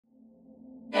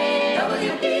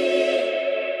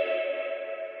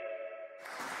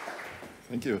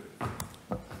Thank you.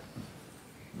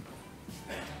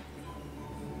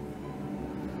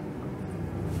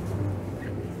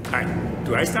 Hi.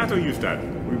 Do I start or you start?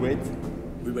 We wait.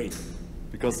 We wait.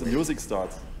 Because the music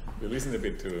starts. We listen a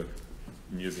bit to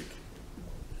music.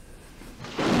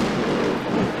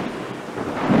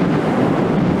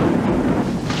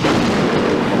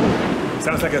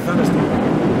 Sounds like a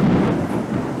thunderstorm.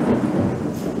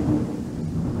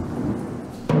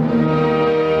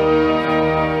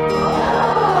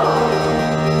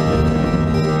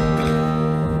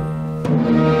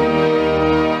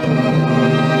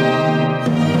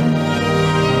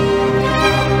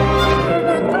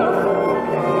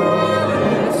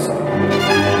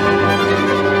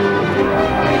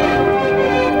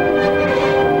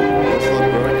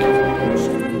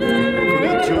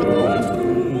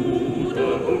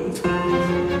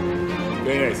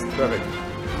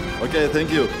 Okay,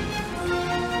 thank you.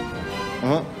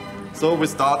 So we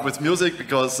start with music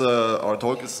because our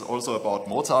talk is also about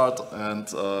Mozart, and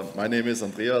my name is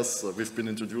Andreas. We've been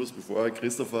introduced before,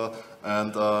 Christopher,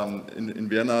 and in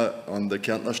Vienna on the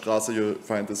Kärntner Straße you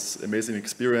find this amazing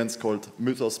experience called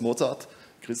Mythos Mozart.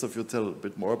 Christopher, you tell a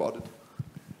bit more about it.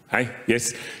 Hi,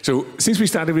 yes. So since we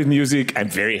started with music, I'm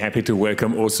very happy to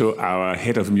welcome also our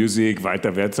head of music,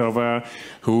 Widauer,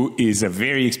 who is a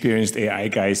very experienced AI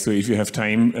guy. So if you have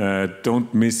time,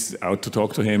 don't miss out to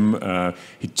talk to him.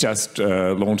 He just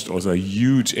launched also a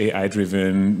huge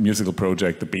AI-driven musical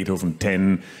project, the Beethoven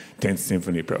 10th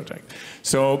Symphony project.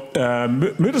 So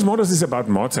Mythos Mozart is about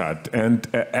Mozart. And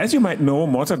as you might know,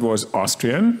 Mozart was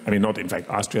Austrian. I mean, not in fact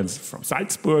Austrians from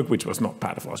Salzburg, which was not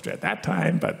part of Austria at that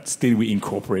time, but still we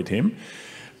incorporate him.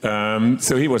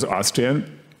 So he was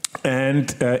Austrian.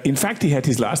 And in fact, he had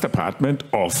his last apartment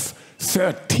of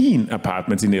 13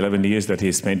 apartments in the 11 years that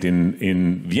he spent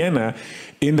in Vienna,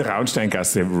 in the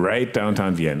Raunsteingasse, right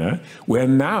downtown Vienna, where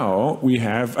now we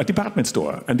have a department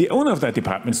store. And the owner of that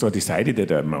department store decided at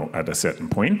a certain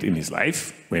point in his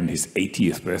life, when his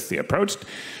 80th birthday approached,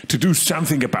 to do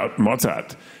something about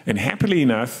Mozart. And happily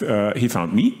enough, he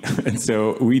found me. And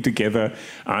so we together,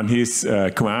 on his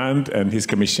command and his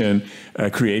commission,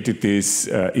 created this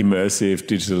immersive,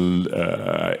 digital,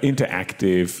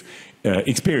 interactive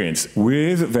experience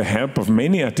with the help of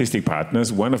many artistic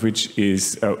partners, one of which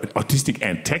is artistic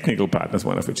and technical partners,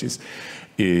 one of which is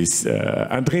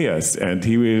Andreas, and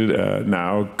he will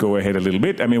now go ahead a little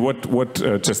bit. I mean,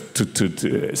 just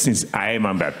since I am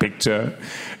on that picture,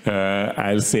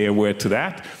 I'll say a word to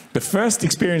that. The first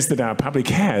experience that our public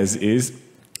has is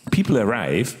people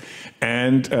arrive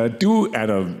and do at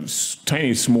a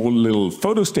tiny, small little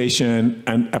photo station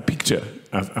and a picture,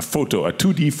 a photo, a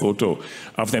 2D photo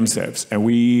of themselves. And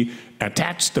we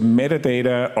attach the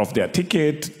metadata of their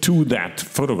ticket to that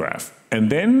photograph. And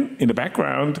then, in the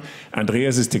background,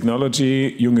 Andreas'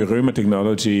 technology, Junge Römer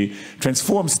technology,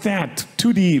 transforms that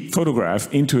 2D photograph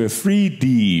into a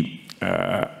 3D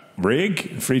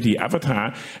rig, 3D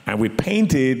avatar, and we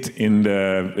paint it in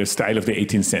the style of the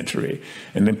 18th century.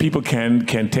 And then people can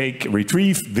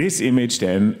retrieve this image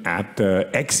then at the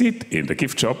exit in the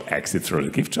gift shop, exit through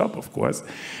the gift shop, of course,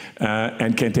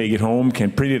 and can take it home,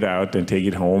 can print it out and take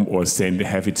it home, or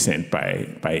have it sent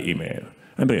by email.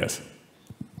 Andreas.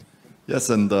 Yes,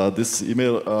 and this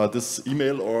email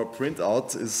or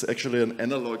printout is actually an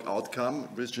analog outcome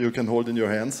which you can hold in your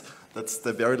hands. That's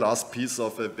the very last piece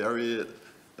of a very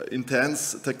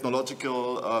intense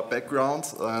technological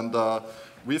background, and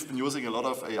we've been using a lot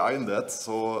of AI in that.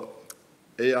 So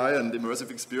AI and immersive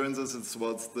experiences is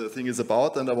what the thing is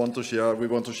about, and we want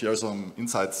to share some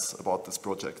insights about this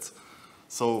project.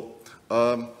 So,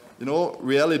 you know,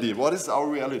 reality. What is our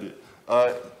reality?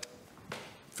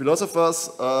 Philosophers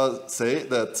say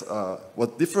that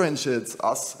what differentiates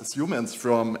us as humans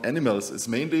from animals is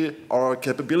mainly our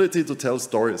capability to tell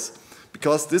stories.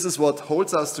 Because this is what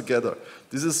holds us together.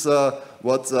 This is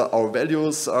what our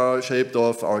values are shaped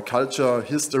of, our culture,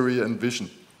 history, and vision.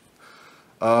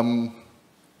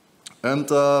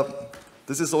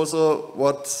 This is also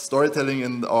what storytelling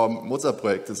in our Mozart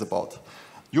project is about.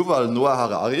 Yuval Noah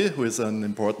Harari, who is an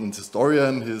important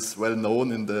historian, he's well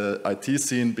known in the IT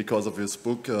scene because of his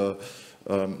book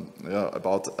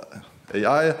about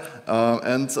AI.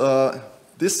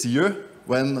 This year,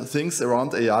 when things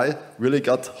around AI really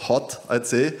got hot, I'd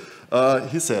say,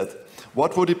 he said,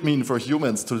 what would it mean for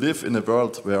humans to live in a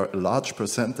world where a large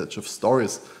percentage of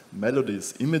stories,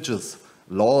 melodies, images,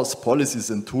 laws, policies,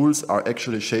 and tools are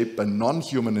actually shaped by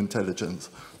non-human intelligence?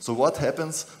 So what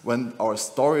happens when our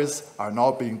stories are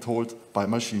now being told by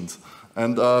machines?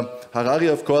 And Harari,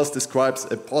 of course, describes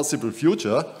a possible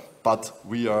future, but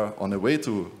we are on a way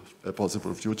to a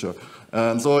possible future.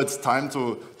 And so it's time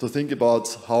to think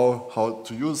about how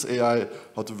to use AI,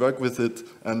 how to work with it.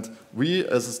 And we,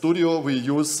 as a studio, we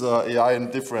use AI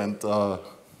in different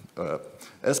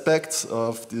aspects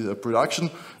of the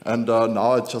production. And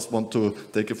now I just want to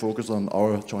take a focus on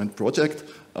our joint project.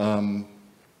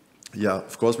 Yeah,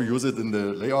 of course, we use it in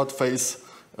the layout phase.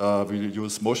 We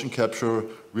use motion capture,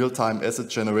 real-time asset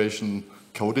generation,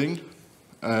 coding.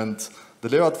 And the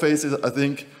layout phase, I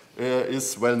think,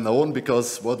 is well known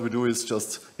because what we do is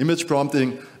just image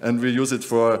prompting, and we use it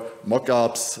for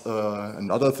mock-ups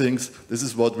and other things. This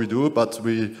is what we do, but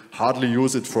we hardly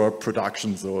use it for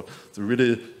production. So to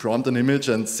really prompt an image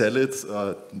and sell it,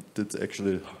 did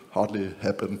actually hardly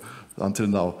happen until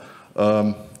now.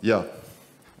 Yeah,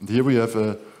 and here we have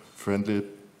a friendly.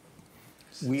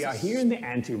 We are here in the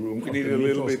anteroom of need the a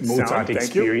little bit Mozart sound.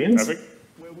 experience,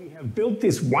 where we have built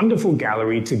this wonderful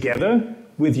gallery together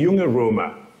with Junge,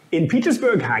 Römer. In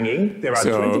Petersburg hanging, there are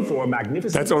 24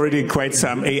 magnificent... That's already quite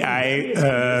some AI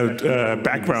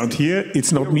background here.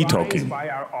 It's not me talking. By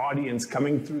our audience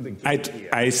coming through the gate here.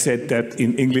 I said that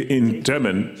in English, in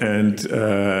German, and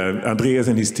Andreas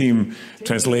and his team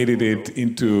translated it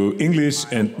into English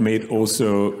and made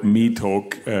also me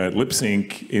talk lip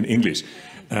sync in English.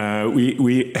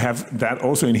 We have that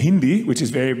also in Hindi, which is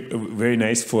very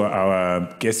nice for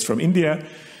our guests from India.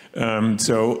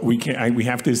 So we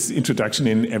have this introduction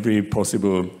in every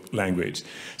possible language.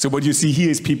 So what you see here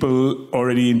is people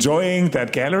already enjoying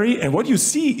that gallery, and what you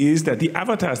see is that the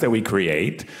avatars that we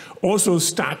create also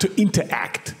start to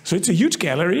interact. So it's a huge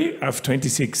gallery of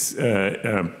 26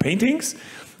 paintings,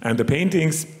 and the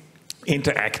paintings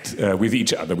interact with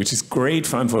each other, which is great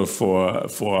fun for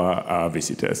our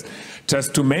visitors.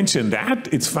 Just to mention that,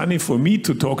 it's funny for me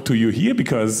to talk to you here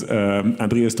because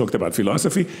Andreas talked about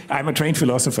philosophy. I'm a trained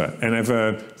philosopher and I have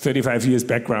a 35 years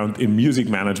background in music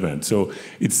management. So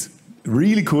it's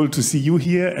really cool to see you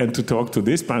here and to talk to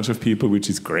this bunch of people, which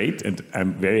is great, and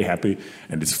I'm very happy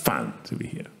and it's fun to be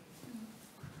here.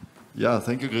 Yeah,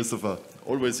 thank you, Christopher.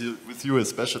 Always with you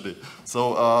especially.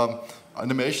 So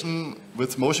animation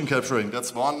with motion capturing,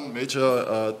 that's one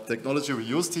major technology we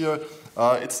used here.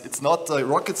 It's not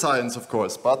rocket science, of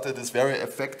course, but it is very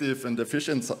effective and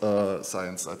efficient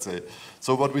science, I'd say.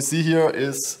 So what we see here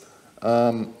is,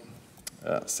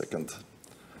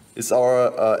 is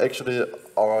actually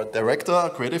our director,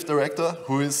 creative director,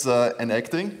 who is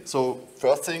enacting. So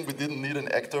first thing, we didn't need an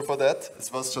actor for that. It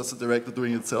was just the director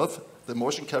doing itself, the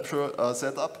motion capture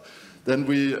setup. Then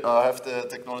we have the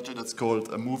technology that's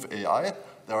called Move AI.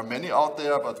 There are many out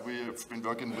there, but we've been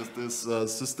working with this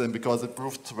system because it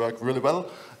proved to work really well.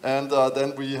 And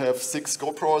then we have 6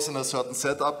 GoPros in a certain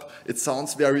setup. It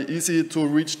sounds very easy to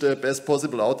reach the best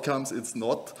possible outcomes. It's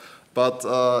not. But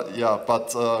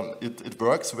it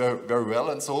works very well.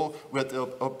 And so we had the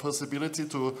possibility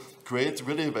to create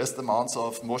really vast amounts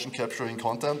of motion capturing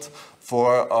content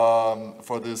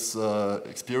for this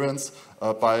experience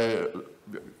by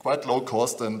quite low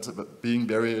cost and being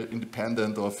very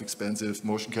independent of expensive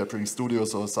motion capturing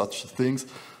studios or such things.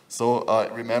 So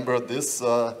remember this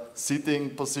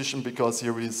seating position because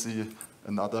here we see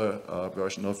another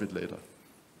version of it later.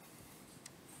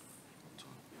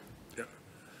 Yeah.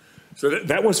 So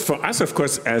that was for us, of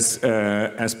course, as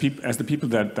the people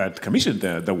that commissioned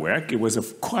the work. It was,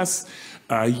 of course,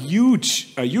 a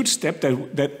huge step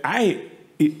that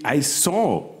I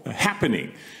saw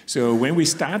happening. So when we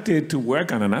started to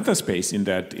work on another space in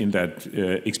that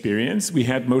experience, we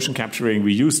had motion capturing.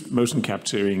 We used motion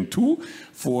capturing tool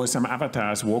for some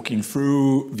avatars walking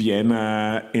through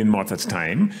Vienna in Mozart's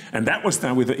time, and that was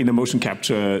done in a motion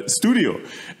capture studio.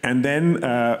 And then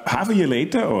half a year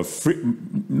later, or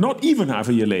not even half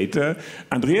a year later,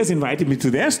 Andreas invited me to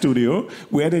their studio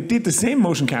where they did the same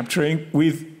motion capturing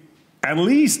with at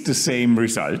least the same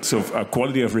results of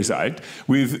quality of result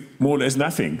with more or less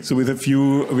nothing. So with a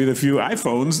few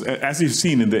iPhones, as you've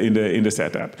seen in the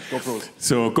setup. GoPros.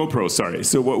 So GoPros, sorry.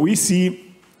 So what we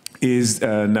see is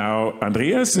now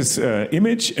Andreas's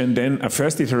image, and then a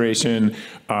first iteration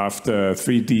of the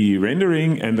 3D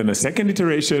rendering, and then a second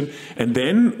iteration, and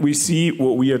then we see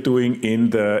what we are doing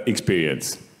in the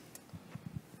experience.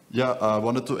 Yeah, I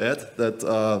wanted to add that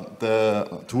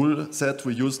the tool set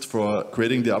we used for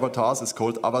creating the avatars is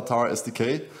called Avatar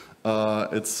SDK.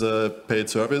 It's a paid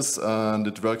service and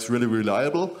it works really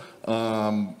reliable.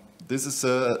 This is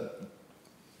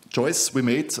choice we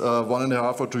made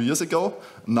 1.5 or 2 years ago.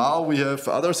 Now we have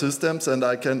other systems, and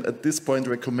I can at this point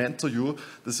recommend to you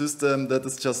the system that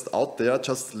is just out there,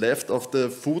 just left of the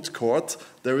food court.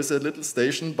 There is a little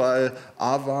station by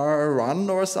Avar Run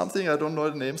or something, I don't know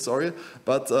the name, sorry,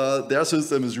 but their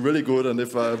system is really good, and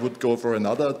if I would go for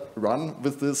another run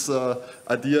with this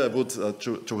idea, I would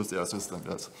choose their system,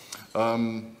 yes.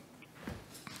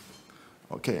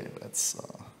 Okay, let's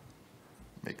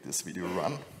make this video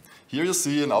run. Here you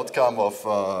see an outcome of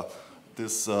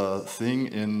this thing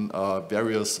in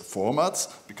various formats,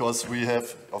 because we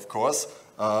have, of course,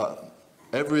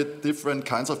 every different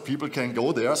kinds of people can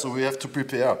go there, so we have to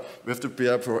prepare. We have to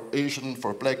prepare for Asian,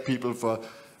 for black people, for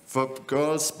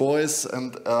girls, boys,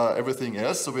 and everything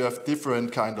else. So we have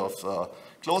different kind of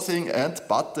clothing,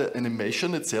 but the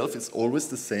animation itself is always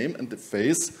the same, and the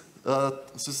face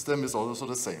system is also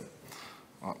the same.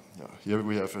 Yeah, here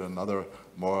we have another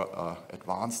more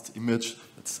advanced image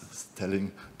that's telling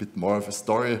a bit more of a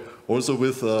story, also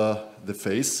with the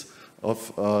face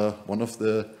of one of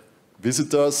the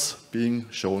visitors being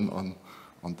shown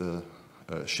on the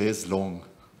chaise longue.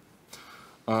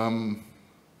 In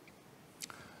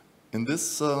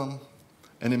this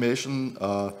animation,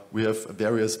 we have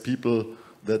various people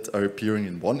that are appearing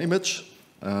in one image,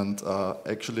 and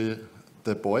actually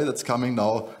the boy that's coming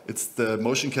now, it's the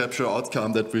motion capture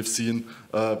outcome that we've seen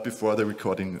before the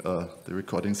recording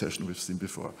session we've seen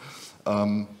before.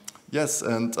 Yes,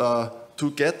 and to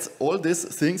get all these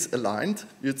things aligned,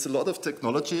 it's a lot of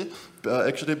technology.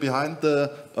 Actually, behind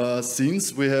the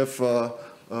scenes, we have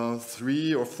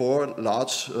 3 or 4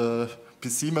 large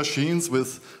PC machines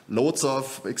with loads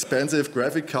of expensive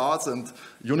graphic cards, and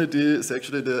Unity is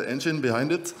actually the engine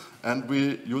behind it, and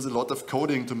we use a lot of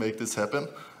coding to make this happen.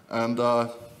 And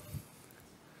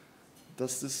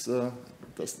does this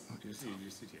does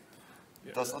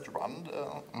not run?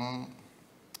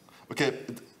 Okay,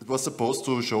 it was supposed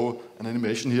to show an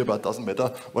animation here, but it doesn't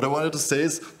matter. What I wanted to say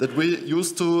is that we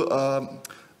used to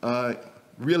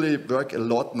really work a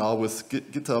lot now with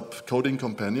GitHub Coding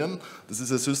Companion. This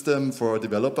is a system for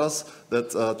developers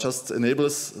that just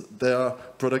enables their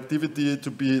productivity to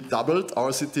be doubled.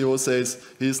 Our CTO says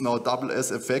he is now double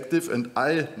as effective, and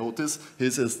I notice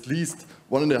he's at least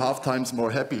 1.5 times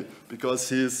more happy, because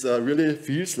he really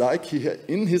feels like he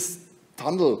in his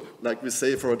tunnel, like we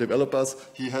say for developers,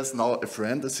 he has now a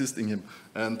friend assisting him,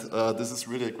 and this is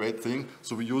really a great thing.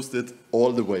 So we used it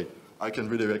all the way. I can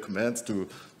really recommend to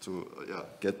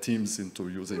get teams into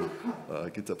using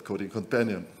GitHub Coding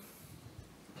Companion.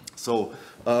 So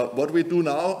what we do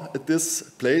now at this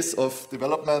place of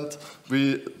development,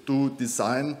 we do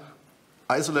design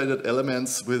isolated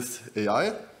elements with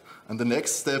AI, and the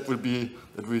next step will be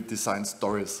that we design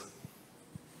stories.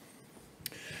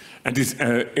 And this,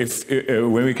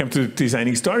 when we come to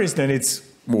designing stories, then it's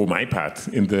more my part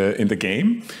in the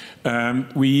game.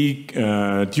 We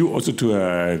due also to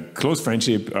a close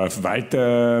friendship of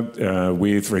Walter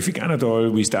with Refik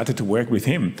Anadol, we started to work with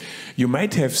him. You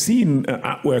might have seen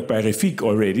artwork by Refik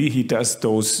already. He does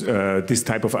this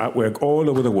type of artwork all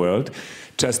over the world.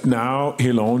 Just now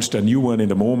he launched a new one in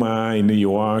the MoMA in New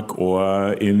York,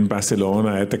 or in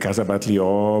Barcelona at the Casa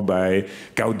Batlló by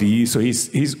Gaudí. So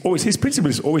his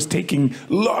principle is always taking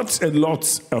lots and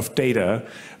lots of data.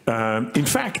 In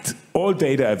fact, all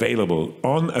data available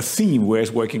on a theme where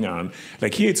it's working on.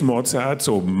 Like here it's Mozart,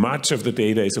 so much of the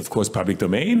data is of course public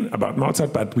domain about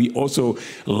Mozart, but we also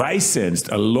licensed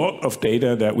a lot of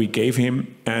data that we gave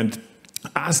him and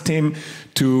asked him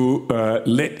to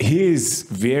let his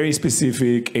very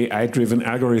specific AI-driven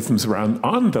algorithms run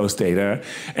on those data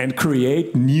and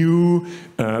create new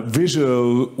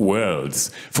visual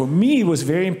worlds. For me, it was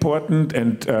very important,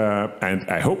 and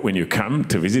I hope when you come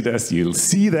to visit us, you'll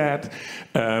see that,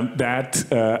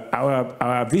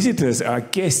 our visitors, our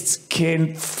guests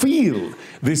can feel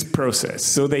this process.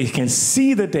 So they can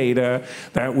see the data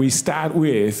that we start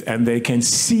with, and they can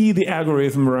see the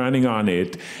algorithm running on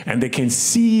it, and they can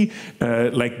see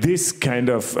like this kind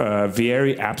of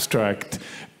very abstract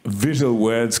visual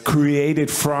worlds created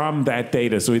from that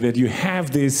data, so that you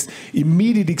have this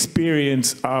immediate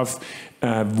experience of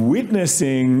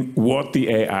witnessing what the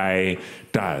AI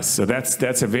does. So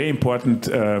that's a very important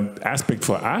aspect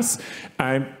for us.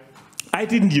 I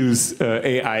didn't use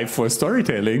AI for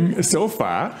storytelling so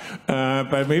far,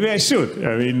 but maybe I should.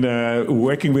 I mean,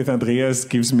 working with Andreas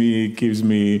gives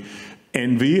me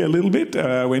envy a little bit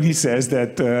when he says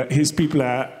that his people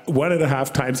are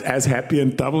 1.5 times as happy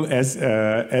and double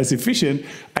as efficient.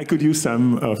 I could use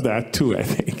some of that too, I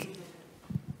think.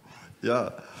 Yeah,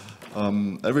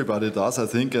 everybody does, I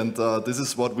think, and this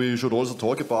is what we should also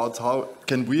talk about. How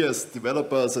can we as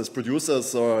developers, as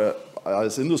producers, or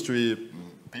as industry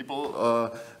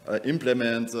people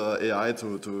implement AI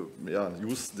to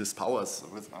use these powers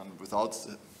without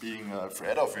being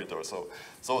afraid of it or so.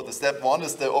 So the step one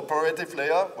is the operative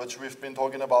layer, which we've been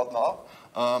talking about now.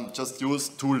 Just use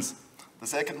tools. The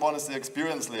second one is the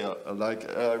experience layer, like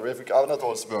Refik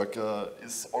Arnato's work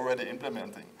is already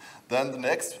implementing. Then the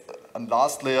next and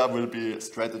last layer will be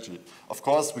strategy. Of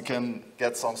course, we can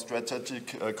get some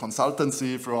strategic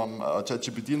consultancy from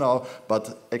ChatGPT now,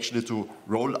 but actually to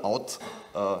roll out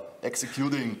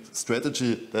executing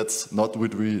strategy, that's not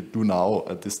what we do now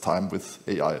at this time with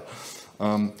AI.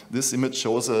 This image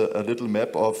shows a little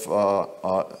map of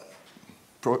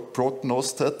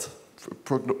prognosed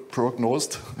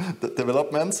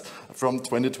developments from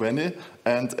 2020,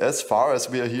 and as far as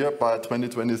we are here by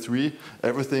 2023,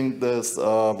 everything that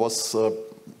was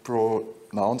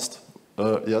pronounced,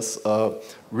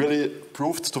 really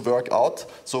proved to work out.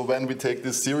 So when we take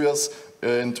this serious,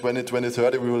 in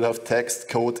 2030 we will have text,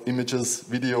 code, images,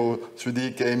 video,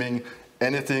 3D gaming,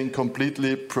 anything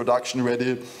completely production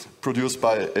ready, produced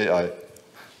by AI.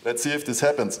 Let's see if this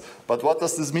happens. But what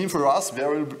does this mean for us?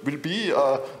 Where will be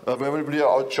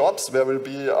our jobs? Where will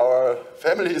be our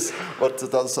families? What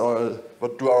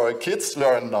do our kids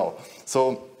learn now?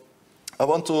 So I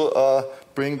want to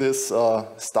bring this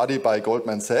study by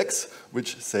Goldman Sachs,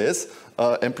 which says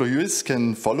employees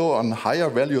can follow on higher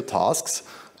value tasks,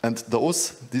 and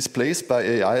those displaced by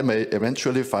AI may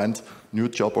eventually find new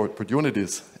job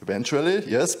opportunities. Eventually,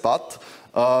 yes, but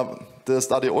the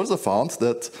study also found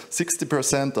that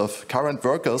 60% of current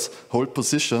workers hold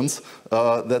positions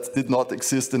that did not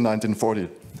exist in 1940.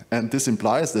 And this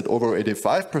implies that over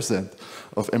 85%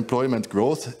 of employment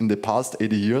growth in the past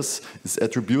 80 years is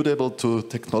attributable to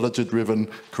technology-driven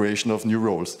creation of new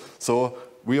roles. So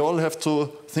we all have to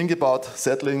think about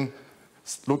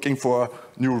looking for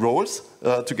new roles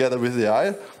together with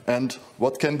AI, and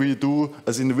what can we do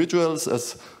as individuals,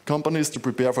 as companies to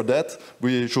prepare for that.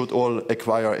 We should all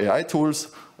acquire AI tools,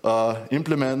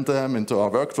 implement them into our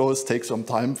workflows, take some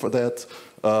time for that,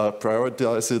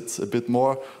 prioritize it a bit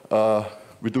more.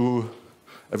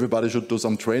 Everybody should do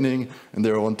some training in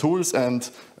their own tools, and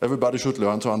everybody should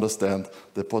learn to understand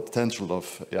the potential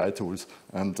of AI tools,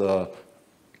 and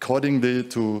accordingly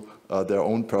to their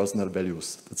own personal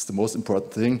values. That's the most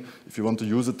important thing. If you want to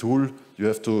use a tool, you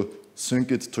have to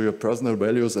sync it to your personal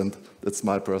values, and that's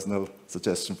my personal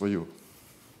suggestion for you.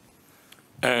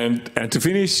 And to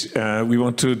finish, we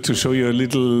want to show you a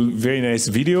little very nice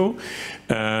video.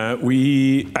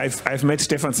 I've met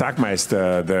Stefan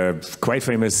Sagmeister, the quite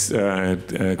famous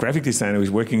graphic designer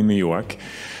who's working in New York.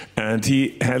 And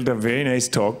he held a very nice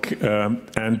talk,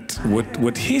 and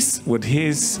what his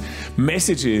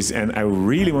message is, and I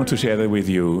really want to share that with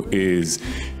you, is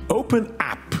open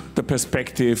up the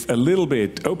perspective a little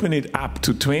bit, open it up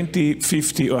to 20,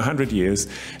 50 or 100 years,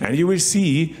 and you will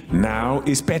see now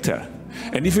is better.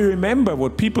 And if you remember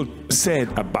what people said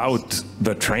about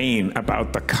the train,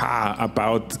 about the car,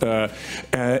 about the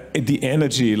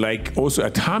energy, like also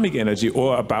atomic energy,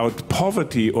 or about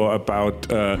poverty, or about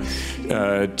the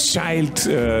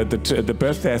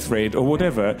birth death rate, or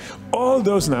whatever, all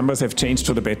those numbers have changed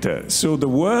to the better. So the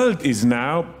world is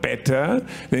now better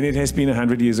than it has been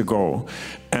 100 years ago.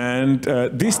 And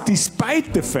this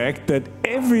despite the fact that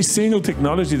every single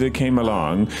technology that came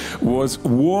along was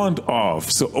warned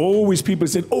off. So always people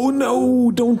said, oh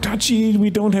no, don't touch it, we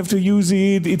don't have to use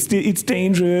it, it's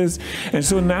dangerous. And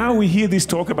so now we hear this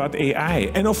talk about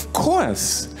AI. And of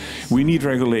course we need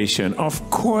regulation, of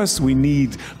course we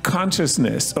need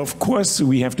consciousness, of course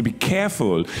we have to be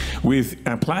careful with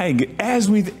applying it as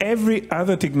with every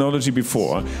other technology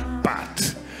before.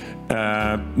 But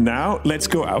now let's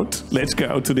go out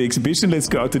to the exhibition, let's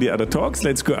go out to the other talks,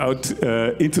 let's go out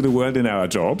into the world in our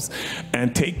jobs,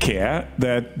 and take care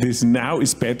that this now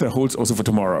is better holds also for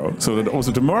tomorrow, so that also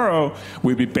tomorrow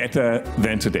will be better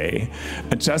than today.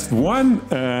 And just one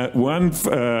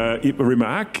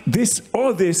remark: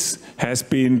 all this has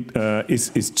been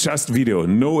is just video,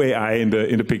 no AI in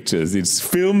the pictures. It's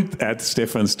filmed at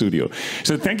Stefan's studio.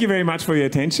 So thank you very much for your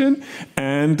attention,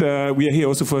 and we are here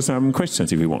also for some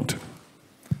questions if you want.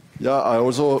 Yeah, I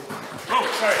also... Oh,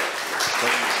 sorry.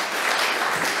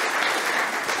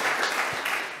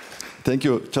 Thank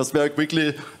you. Just very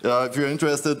quickly, if you're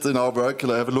interested in our work,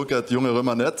 have a look at Junge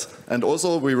Römer.net. And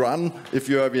also we run, if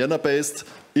you are Vienna-based,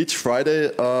 each Friday,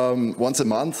 once a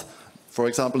month. For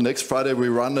example, next Friday we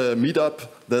run a meetup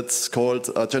that's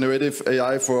called Generative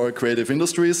AI for Creative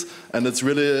Industries. And it's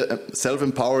really a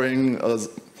self-empowering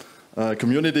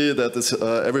community that is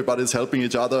everybody's helping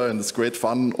each other, and it's great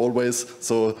fun always.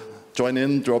 So join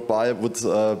in, drop by, would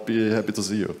be happy to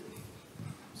see you.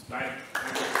 Bye.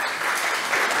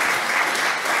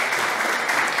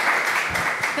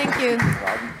 Thank you.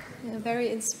 Yeah, very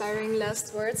inspiring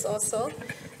last words also.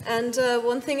 And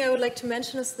one thing I would like to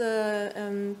mention is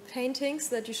the paintings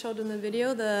that you showed in the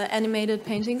video, the animated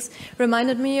paintings,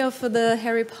 reminded me of the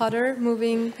Harry Potter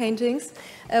moving paintings.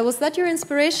 Was that your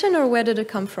inspiration, or where did it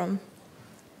come from?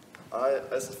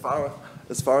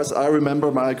 As far as I remember,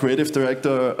 my creative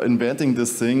director inventing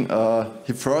this thing,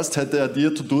 he first had the idea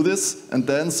to do this, and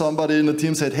then somebody in the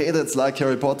team said, hey, that's like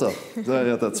Harry Potter. So,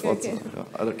 yeah, that's what, Okay.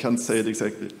 I can't say it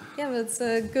exactly. Yeah, but it's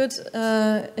a good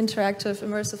interactive,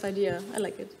 immersive idea. I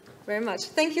like it very much.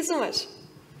 Thank you so much.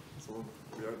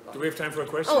 Do we have time for a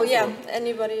question? Oh, yeah.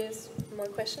 Anybody has more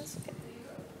questions? Okay.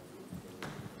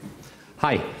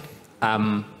 Hi.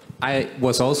 I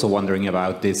was also wondering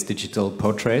about these digital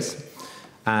portraits,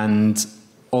 and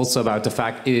also about the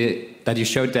fact that you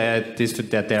showed that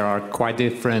there are quite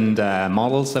different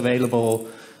models available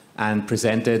and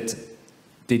presented.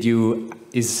 Do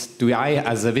I,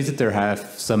 as a visitor, have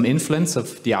some influence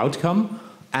of the outcome?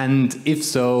 And if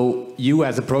so, you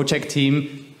as a project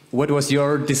team, what was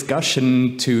your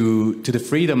discussion to the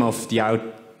freedom of the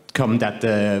outcome that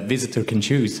the visitor can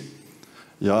choose?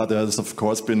 Yeah, there's of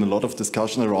course been a lot of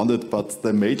discussion around it, but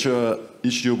the major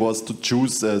issue was to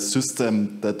choose a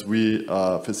system that we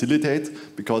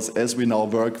facilitate, because as we now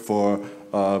work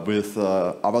with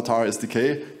Avatar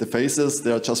SDK, the faces,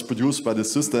 they are just produced by the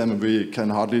system, and we can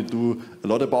hardly do a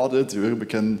lot about it. We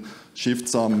can shift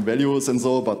some values and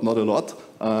so, but not a lot.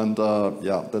 And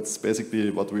yeah, that's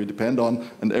basically what we depend on.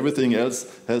 And everything else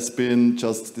has been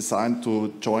just designed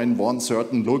to join one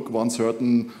certain look, one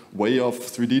certain way of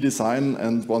 3D design,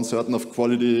 and one certain of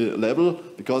quality level,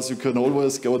 because you can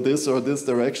always go this or this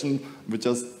direction. We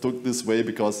just took this way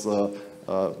because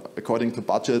according to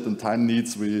budget and time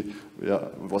needs, it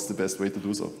was the best way to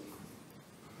do so.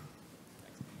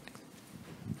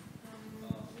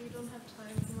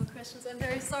 I'm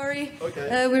very sorry.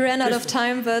 Okay. We ran out of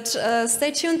time, but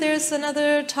stay tuned. There's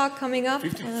another talk coming up.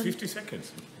 50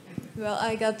 seconds. Well,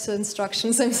 I got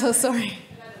instructions. I'm so sorry.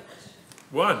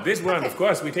 This one, okay. Of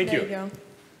course, we take there you.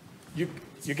 You go.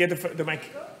 You get the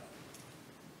mic.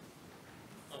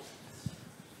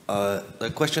 A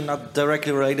question not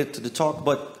directly related to the talk,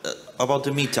 but about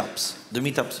the meetups. The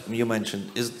meetups you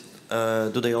mentioned,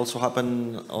 do they also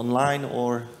happen online,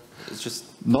 or it's just...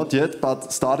 Not yet,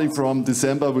 but starting from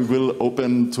December, we will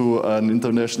open to an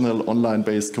international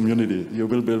online-based community. You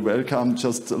will be welcome.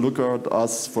 Just look at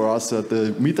us at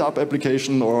the Meetup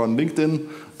application or on LinkedIn,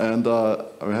 and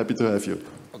I'm happy to have you.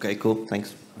 Okay, cool.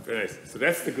 Thanks. Very nice. So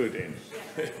that's the good end.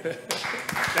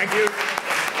 Thank you.